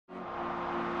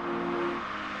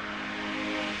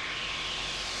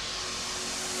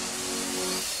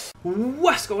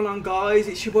What's going on, guys?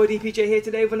 It's your boy DPJ here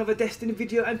today with another Destiny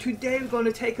video, and today we're going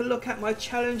to take a look at my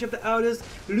Challenge of the Elders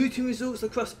looting results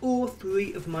across all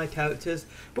three of my characters.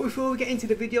 But before we get into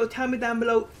the video, tell me down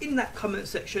below in that comment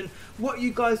section what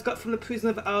you guys got from the Prison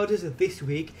of Elders this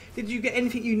week. Did you get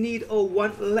anything you need or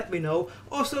want? Let me know.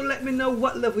 Also let me know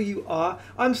what level you are.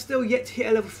 I'm still yet to hit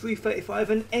a level 335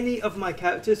 and any of my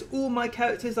characters. All my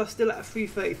characters are still at a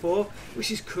 334, which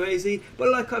is crazy. But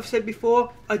like I've said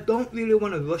before, I don't really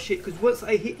want to rush it, because once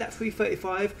I hit that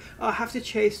 335 I'll have to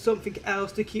chase something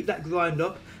else to keep that grind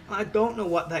up, and I don't know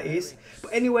what that is.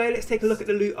 But anyway, let's take a look at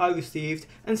the loot I received,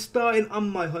 and starting on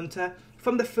my hunter.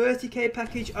 From the 30k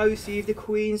package I received the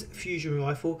Queen's Fusion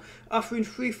Rifle, offering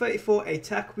 334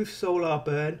 attack with solar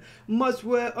burn. Mods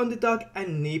were underdog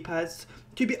and knee pads.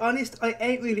 To be honest, I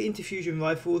ain't really into fusion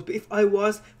rifles, but if I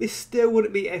was, this still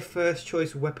wouldn't be a first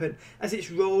choice weapon, as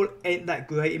its role ain't that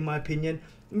great in my opinion.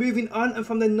 Moving on, and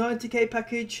from the 90k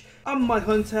package, on my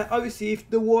hunter I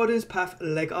received the Warden's Path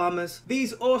leg armors.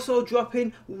 These also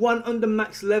dropping 1 under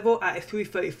max level at a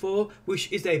 334, which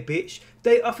is a bitch.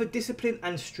 They offer discipline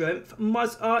and strength.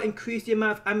 Mods are increase the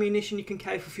amount of ammunition you can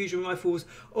carry for fusion rifles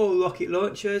or rocket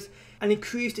launchers, and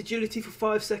increased agility for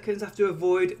 5 seconds after a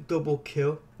void double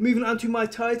kill. Moving on to my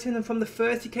Titan, and from the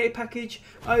 30k package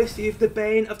I received the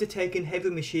Bane of the Taken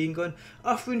heavy machine gun,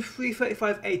 offering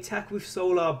 335 attack with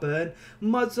solar burn.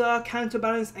 Mods are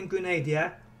counterbalance and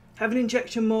grenadier. Have an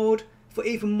injection mode for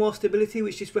even more stability,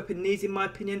 which this weapon needs in my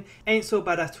opinion. Ain't so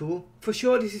bad at all. For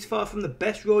sure this is far from the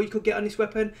best roll you could get on this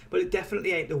weapon, but it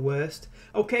definitely ain't the worst.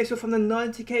 Okay, so from the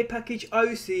 90k package I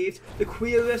received the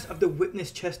Cuirass of the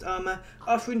Witness chest armor,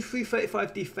 offering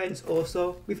 335 defense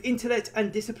also. With intellect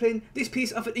and discipline, this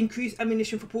piece offered increased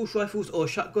ammunition for pulse rifles or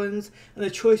shotguns, and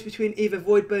a choice between either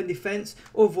void burn defense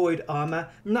or void armor.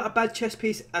 Not a bad chest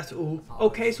piece at all.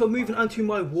 Okay, so moving on to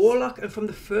my Warlock, and from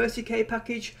the 30k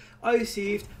package I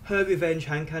received her Revenge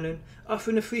hand cannon,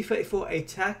 offering a 334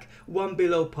 attack, 1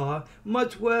 below par.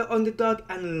 Mods were underdog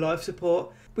and life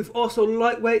support, with also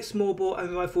lightweight, small bore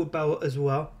and rifled barrel as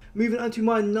well. Moving on to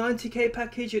my 90k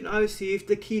package, and I received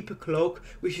the Keeper cloak,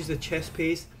 which is a chest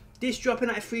piece. This dropping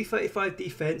at a 335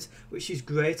 defense, which is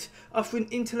great, offering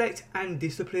intellect and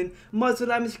discipline. Mods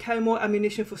allow me to carry more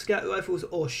ammunition for scout rifles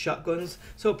or shotguns,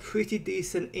 so pretty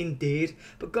decent indeed.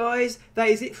 But guys, that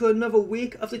is it for another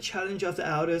week of the Challenge of the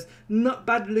Elders. Not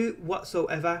bad loot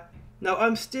whatsoever. Now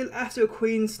I'm still after a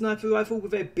Queen sniper rifle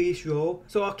with a beast roll,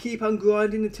 so I'll keep on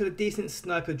grinding until a decent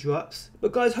sniper drops.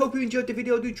 But guys, hope you enjoyed the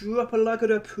video. Do drop a like, I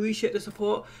do appreciate the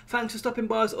support. Thanks for stopping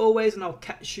by as always, and I'll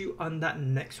catch you on that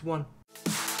next one.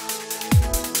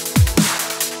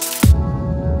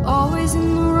 Always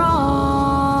in the wrong.